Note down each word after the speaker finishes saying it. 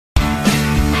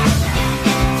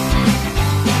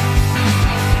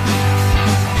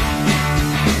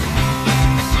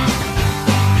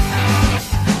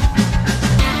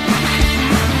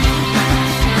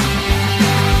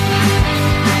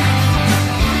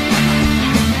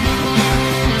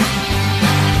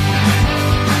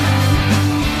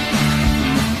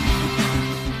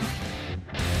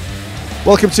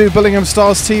Welcome to Billingham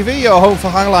Stars TV, your home for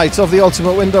highlights of the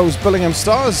Ultimate Windows Billingham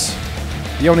Stars.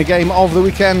 The only game of the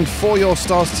weekend for your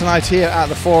Stars tonight here at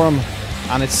the Forum,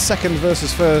 and it's second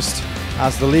versus first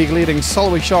as the league leading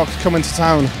Solway Sharks come into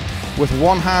town with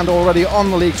one hand already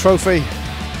on the league trophy.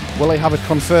 Will they have it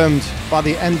confirmed by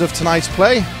the end of tonight's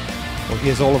play? Well,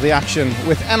 here's all of the action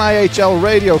with NIHL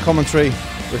radio commentary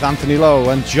with Anthony Lowe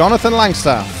and Jonathan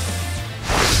Langstaff.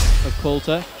 Of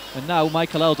Coulter. And now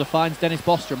Michael Elder finds Dennis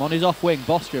Bostrom on his off wing.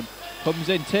 Bostrom comes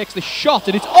in, takes the shot,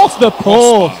 and it's off the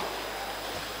post.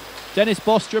 Dennis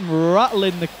Bostrom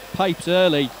rattling the pipes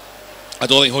early. I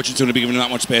don't think Hutchinson will be giving him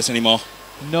that much space anymore.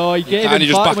 No, he gave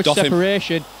him far too much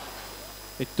separation.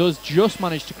 It does just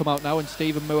manage to come out now, and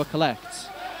Stephen Moore collects.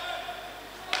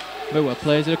 Moore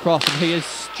plays it across, and he is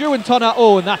Stuart Tonner.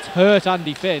 Oh, and that's hurt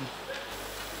Andy Finn.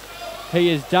 He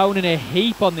is down in a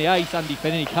heap on the ice, Andy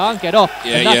Finn, and he can't get up.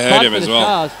 Yeah, and that's you heard him as well.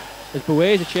 Stars, as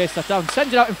Bueza chased that down,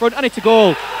 sends it out in front, and it's a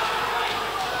goal.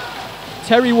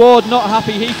 Terry Ward not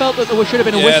happy. He felt that there should have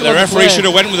been a whistle. Yeah, the referee should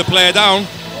have went with the player down.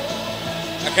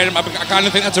 I kind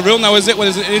of think that's a rule now, is it? When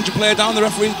there's an injured player down, the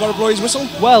referee's got to blow his whistle?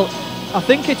 Well, I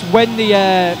think it's when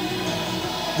the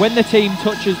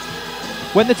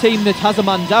team that has a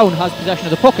man down has possession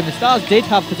of the puck, and the Stars did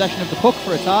have possession of the puck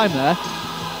for a time there.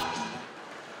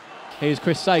 Here's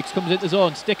Chris Sykes, comes into the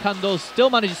zone, stick handles,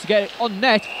 still manages to get it on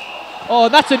net. Oh,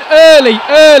 that's an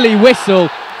early whistle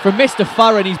from Mr.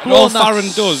 Farron. He's blown that Farron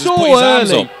does so is put his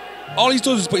arms early. up. All he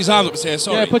does is put his arms up to say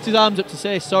sorry. Yeah, puts his arms up to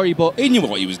say sorry, but he knew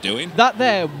what he was doing. That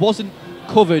there wasn't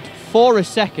covered for a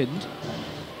second.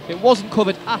 It wasn't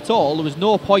covered at all. There was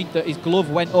no point that his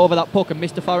glove went over that puck and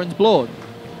Mr. Farron's blown.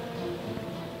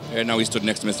 Yeah, now he stood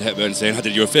next to Mr. Hepburn saying, I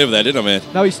did you a favour there, didn't I, mate?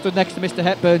 Now he stood next to Mr.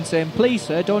 Hepburn saying, please,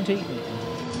 sir, don't eat me.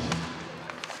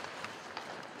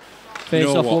 Face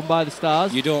off won by the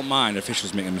Stars. You don't mind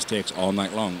officials making mistakes all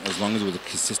night long, as long as we're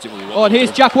consistent with what. Oh, and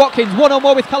here's Jack Watkins,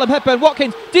 one-on-one with Callum Hepburn.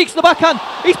 Watkins deeks the backhand.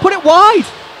 He's put it wide.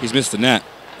 He's missed the net.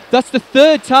 That's the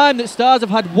third time that Stars have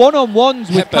had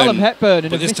one-on-ones with Callum Hepburn.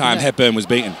 But this time Hepburn was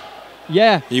beaten.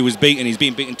 Yeah. He was beaten. He's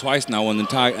been beaten twice now, and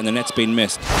the net's been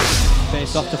missed.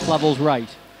 Face off to Flavel's right.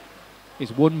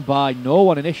 Is won by no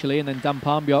one initially, and then Dan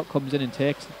Palmbjork comes in and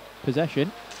takes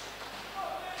possession.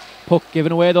 Puck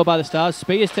given away though by the Stars.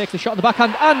 Spears takes the shot in the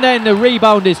backhand, and then the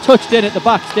rebound is touched in at the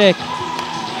back stick.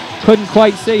 Couldn't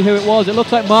quite see who it was. It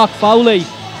looks like Mark Fowley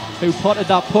who potted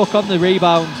that puck on the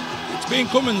rebound. It's been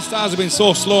coming. The Stars have been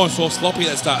so slow and so sloppy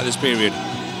at the start of this period.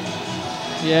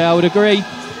 Yeah, I would agree.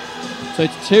 So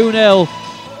it's 2-0.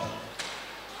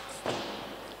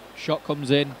 Shot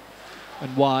comes in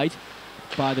and wide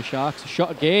by the Sharks. A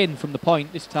shot again from the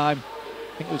point. This time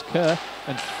I think it was Kerr,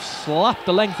 and slapped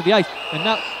the length of the ice. And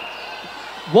that,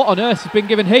 what on earth has been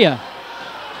given here?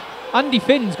 Andy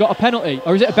Finn's got a penalty,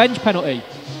 or is it a bench penalty?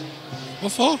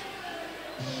 What for?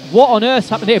 What on earth's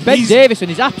happened here? Ben Davison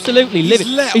is absolutely livid.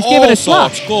 He's given a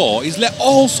slash. He's let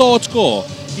all sorts go.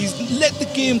 He's let the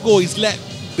game go. He's let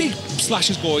big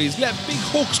slashes go. He's let big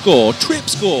hooks go,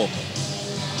 trips go.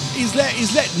 He's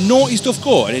let naughty stuff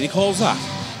go, and then he calls that.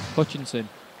 Hutchinson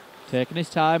taking his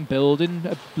time, building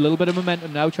a little bit of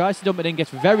momentum now, tries to dump it in, gets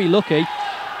very lucky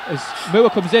as Moore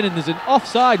comes in, and there's an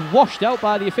offside washed out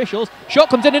by the officials. Shot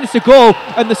comes in and it's a goal,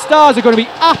 and the Stars are going to be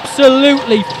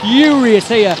absolutely furious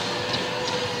here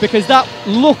because that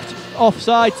looked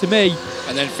offside to me.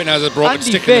 And then Finn has a broken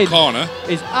stick in the corner.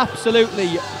 Is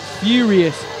absolutely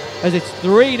furious as it's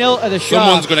 3-0 to the Sharks.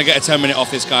 Someone's going to get a 10-minute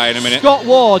off this guy in a minute. Scott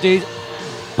Ward is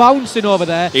bouncing over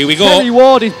there. Here we go. Terry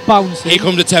Ward is bouncing. Here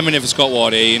comes a 10-minute for Scott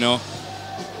Ward here, you know.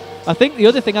 I think the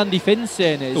other thing Andy Finn's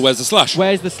saying is... where's the slash?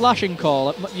 Where's the slashing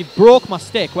call? You broke my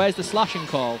stick. Where's the slashing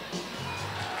call?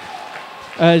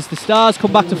 As the Stars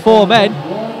come back to 4 men,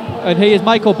 and here's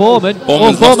Michael Bowman.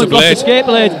 Bowman's lost the escape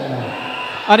blade.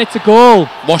 And it's a goal.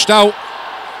 Washed out.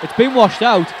 It's been washed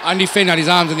out. Andy Finn had his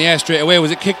arms in the air straight away. Was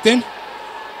it kicked in?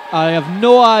 I have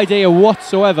no idea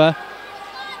whatsoever.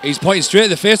 He's pointing straight at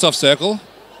the face-off circle.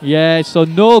 Yeah, so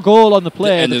no goal on the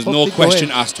play. And there's no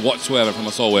question asked whatsoever from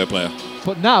a Solway player.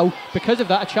 But now, because of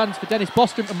that, a chance for Dennis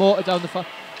Bostrom to motor down the front.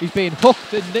 He's being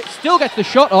hooked and still gets the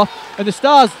shot off. And the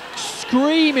Stars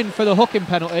screaming for the hooking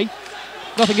penalty.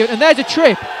 Nothing given. And there's a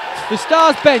trip. The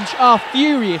Stars bench are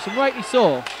furious, and rightly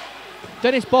so.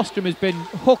 Dennis Bostrom has been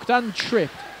hooked and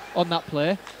tripped on that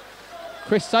play.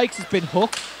 Chris Sykes has been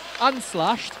hooked and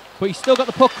slashed, but he's still got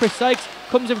the puck. Chris Sykes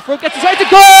comes in front, gets inside to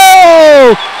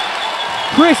goal!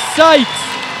 Chris Sykes.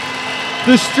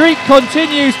 The streak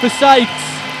continues for Sykes.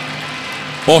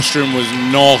 Bostrom was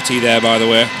naughty there, by the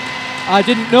way. I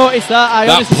didn't notice that.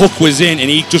 That puck was in, and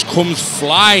he just comes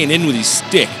flying in with his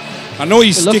stick. I know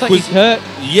his stick was hurt.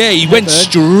 Yeah, he went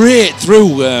straight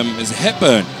through his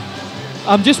Hepburn.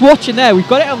 I'm just watching there. We've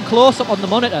got it on close-up on the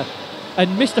monitor.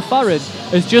 And Mr. Farron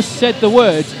has just said the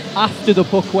words after the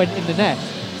puck went in the net.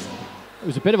 It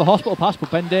was a bit of a hospital pass, but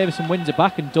Ben Davison wins it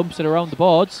back and dumps it around the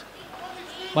boards.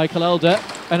 Michael Elder,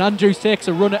 and Andrews takes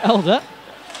a run at Elder.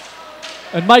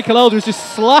 And Michael Elder has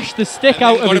just slashed the stick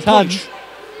out of his hand.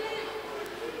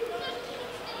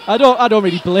 I don't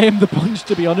really blame the punch,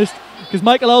 to be honest, because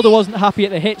Michael Elder wasn't happy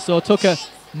at the hit, so took a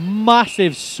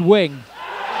massive swing.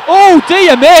 Oh,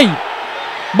 dear me!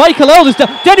 Michael Elder's down.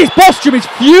 Dennis Bostrom is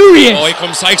furious. Oh, here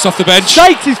comes Sykes off the bench.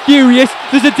 Sykes is furious.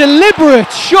 There's a deliberate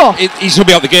shot. He should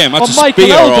be out the game. That's a Michael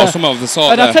spear Elder. or something of the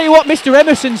sort. And I'll tell you what, Mr.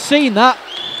 Emerson's seen that.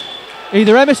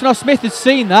 Either Emerson or Smith has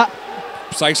seen that.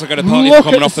 Sykes will get a penalty for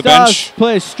coming off the bench.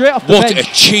 Players straight off the bench. What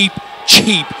a cheap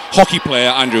hockey player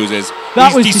Andrews is.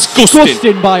 That was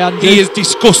disgusting by Andrews. He is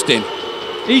disgusting.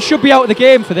 He should be out of the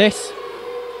game for this.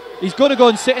 He's going to go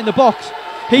and sit in the box.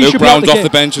 Luke Brown's off the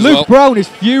bench as well. Luke Brown is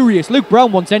furious. Luke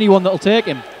Brown wants anyone that'll take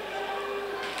him.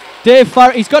 Dave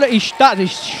Farrell, he's got it. That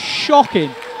is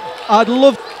shocking.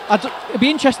 It'd be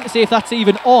interesting to see if that's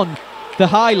even on the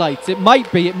highlights. It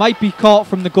might be. It might be caught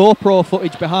from the GoPro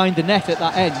footage behind the net at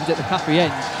that end, at the cafe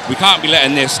end. We can't be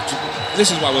letting this.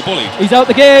 This is why we're bullied. He's out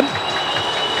the game.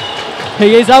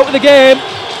 He is out of the game.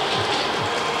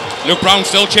 Luke Brown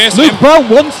still chasing him. Luke Brown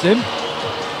wants him.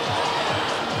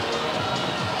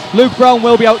 Luke Brown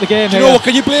will be out the game here. Do you know what?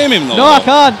 Can you blame him though? No, I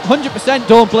can't. 100%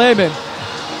 don't blame him.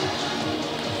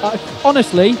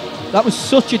 Honestly, that was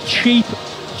such a cheap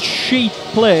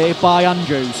play by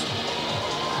Andrews.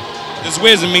 There's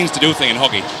ways and means to do things in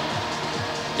hockey.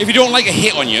 If you don't like a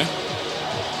hit on you,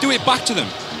 do it back to them.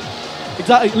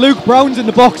 Exactly. Luke Brown's in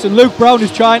the box and Luke Brown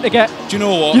is trying to get... Do you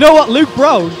know what? You know what, Luke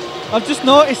Brown? I've just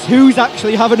noticed who's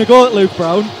actually having a go at Luke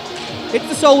Brown. It's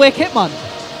the Solway Kitman.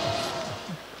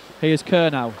 Here's Kerr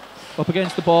now, up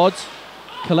against the boards,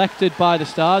 collected by the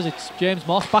Stars. It's James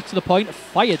Moss, back to the point,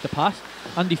 fired the pass.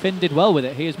 Andy Finn did well with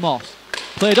it. Here's Moss.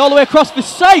 Played all the way across for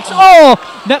Sykes. Oh!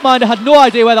 Netminder had no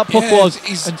idea where that puck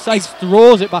was, and Sykes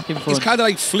throws it back in front. He's kind of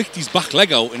like flicked his back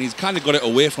leg out, and he's kind of got it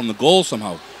away from the goal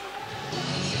somehow.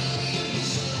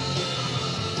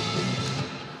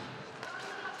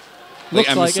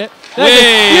 Looks like it. There's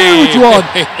a huge one.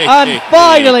 And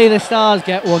finally the Stars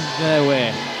get one their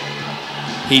way.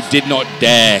 He did not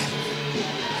dare.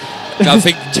 I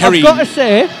think Terry. I've got to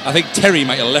say, I think Terry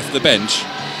might have left the bench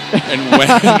and went.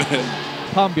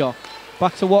 Pambjork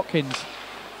back to Watkins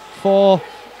for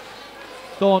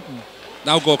Thornton.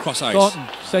 Now go across ice. Thornton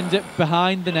sends it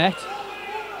behind the net.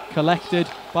 Collected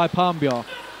by Pambjork.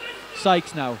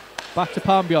 Sykes now back to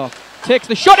Pambjork. Takes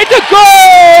the shot into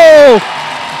goal.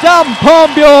 Damn,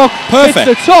 Pambjork. Perfect.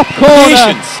 It's the top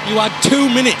corner. Patience. You had 2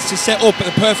 minutes to set up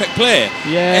the perfect play.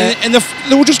 Yeah. And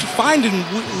they were just finding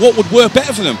what would work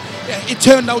better for them. It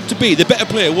turned out to be the better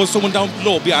player was someone down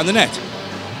low behind the net.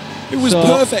 It was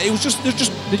perfect. It was just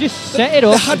they just set it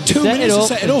up. They had 2 minutes to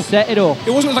set it up. Set it up.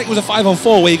 It wasn't like it was a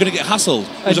 5-on-4 where you're going to get hassled.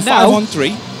 It was a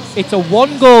 5-on-3. It's a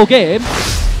 1-goal game.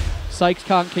 Sykes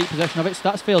can't keep possession of it.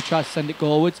 Statsfield tries to send it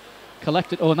goalwards.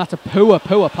 Collected. Oh, and that's a poor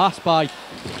pass by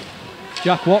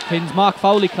Jack Watkins. Mark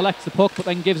Fowley collects the puck, but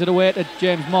then gives it away to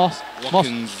James Moss. Moss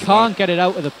can't get it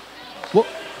out of the...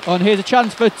 Oh, and here's a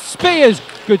chance for Spears.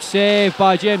 Good save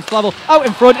by James Flavel. Out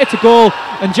in front, it's a goal.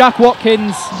 And Jack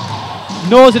Watkins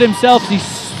knows it himself as he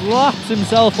slaps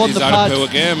himself on the pads. He's had a poor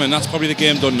game, and that's probably the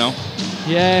game done now.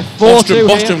 Yeah, 4-2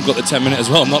 Bostrom got the 10-minute as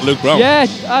well, not Luke Brown. Yeah,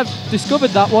 I've discovered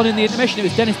that one in the intermission. It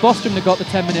was Dennis Bostrom that got the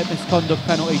 10-minute misconduct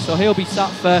penalty, so he'll be sat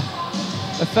for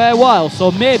a fair while. So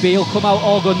maybe he'll come out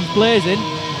all guns blazing.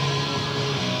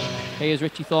 Here's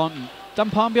Richie Thornton.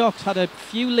 Dan Pambjork's had a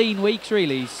few lean weeks,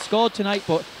 really. He's scored tonight,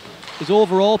 but his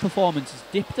overall performance has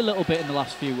dipped a little bit in the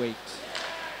last few weeks.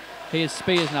 Here's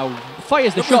Spears now.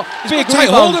 Fires the shot. He's got tight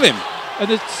hold of him. And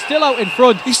it's still out in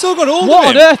front. He's still got hold of him.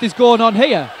 What on earth is going on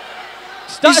here?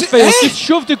 Statsfield just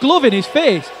shoved a glove in his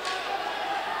face.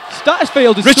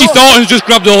 Richie Thornton's just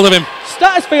grabbed hold of him.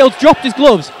 Statsfield's dropped his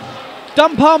gloves.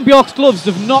 Dan Pambjork's gloves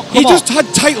have not come off. He just had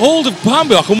tight hold of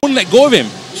Pambjork and wouldn't let go of him.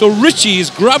 So Richie has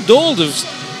grabbed hold of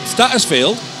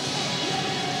Statsfield.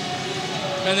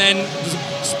 And then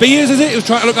Spears, is it? He was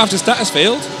trying to look after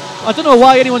Statsfield. I don't know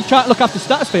why anyone's trying to look after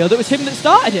Statsfield. It was him that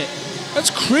started it. That's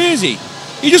crazy.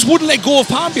 He just wouldn't let go of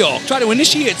Pambjork, trying to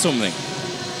initiate something.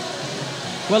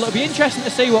 Well, it'll be interesting to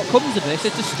see what comes of this.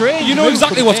 It's a strange. You know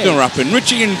exactly what's going to happen.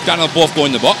 Richie and Dan will both go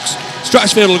in the box.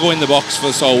 Strathfield will go in the box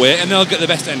for Solway, and they'll get the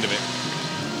best end of it.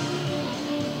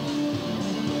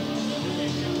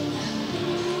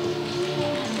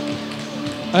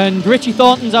 And Richie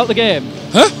Thornton's out the game.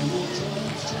 Huh?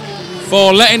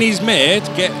 For letting his mate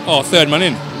get... Oh, third man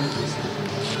in.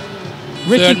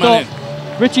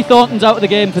 Richie Thornton's out of the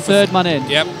game for third man in.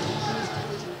 Yep.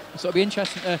 So it'll be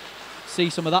interesting to see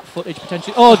some of that footage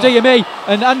potentially. Oh, dear me.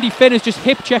 And Andy Finn has just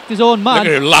hip-checked his own man. Look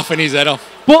at him laughing his head off.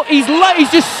 But he's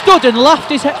just stood and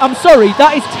laughed his head. I'm sorry,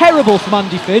 that is terrible from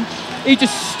Andy Finn. He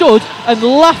just stood and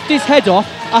laughed his head off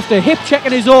after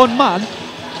hip-checking his own man,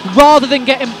 rather than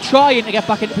trying to get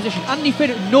back into position. Andy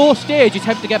Finn at no stage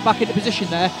attempted to get back into position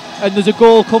there, and there's a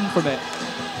goal come from it.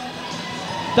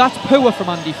 That's poor from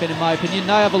Andy Finn, in my opinion.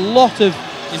 I have a lot of...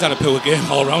 He's had a poor game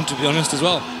all round, to be honest, as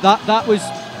well. That was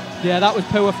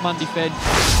poor from Andy Finn.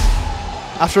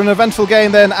 After an eventful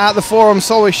game then at the Forum,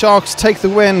 Solway Sharks take the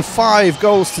win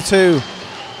 5-2,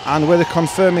 and with it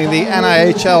confirming the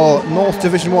NIHL North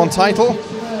Division 1 title.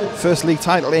 First league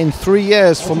title in 3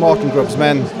 years for Martin Grubb's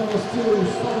men,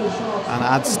 and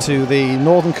adds to the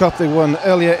Northern Cup they won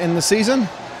earlier in the season.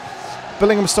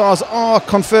 Billingham Stars are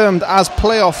confirmed as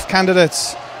playoff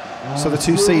candidates, so the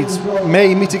two seeds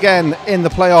may meet again in the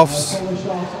playoffs.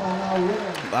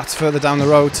 That's further down the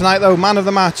road. Tonight though, man of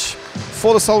the match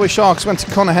for the Solway Sharks went to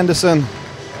Connor Henderson,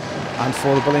 and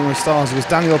for the Billingham Stars it was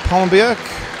Daniel Palmbjerg.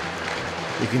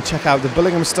 You can check out the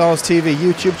Billingham Stars TV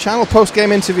YouTube channel,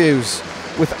 post-game interviews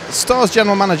with Stars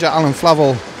General Manager Alan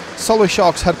Flavel, Solway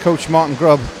Sharks head coach Martin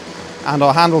Grubb, and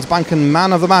our Handelsbanken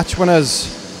man of the match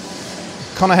winners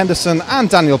Connor Henderson and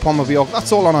Daniel Palmbjerg.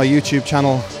 That's all on our YouTube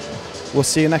channel. We'll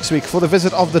see you next week for the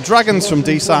visit of the Dragons from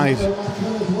D-Side.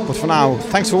 But for now,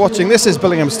 thanks for watching. This is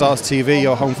Billingham Stars TV,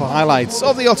 your home for highlights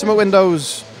of the Ultimate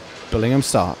Windows Billingham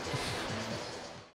Star.